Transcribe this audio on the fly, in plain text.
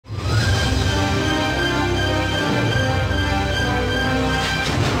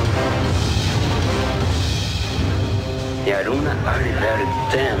are very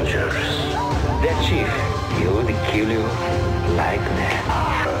dangerous. The chief, he would kill you like that.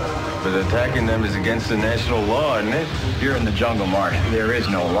 But attacking them is against the national law, isn't it? You're in the jungle, Mark. There is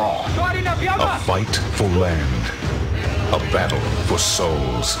no law. A fight for land. A battle for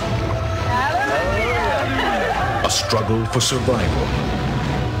souls. A struggle for survival.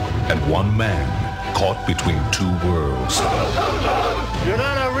 And one man caught between two worlds. You're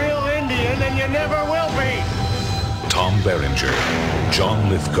not a real Indian, and you never will be. Tom Berenger, John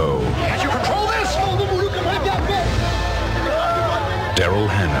Lithgow. Can't you control this? Daryl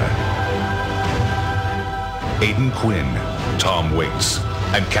Hannah, Aidan Quinn, Tom Waits,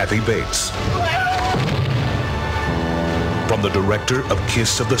 and Kathy Bates. From the director of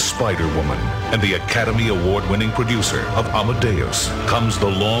Kiss of the Spider Woman and the Academy Award-winning producer of Amadeus comes the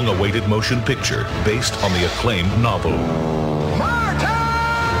long-awaited motion picture based on the acclaimed novel.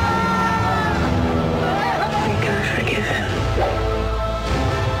 We can forgive him.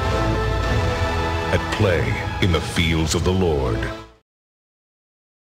 At play in the fields of the Lord.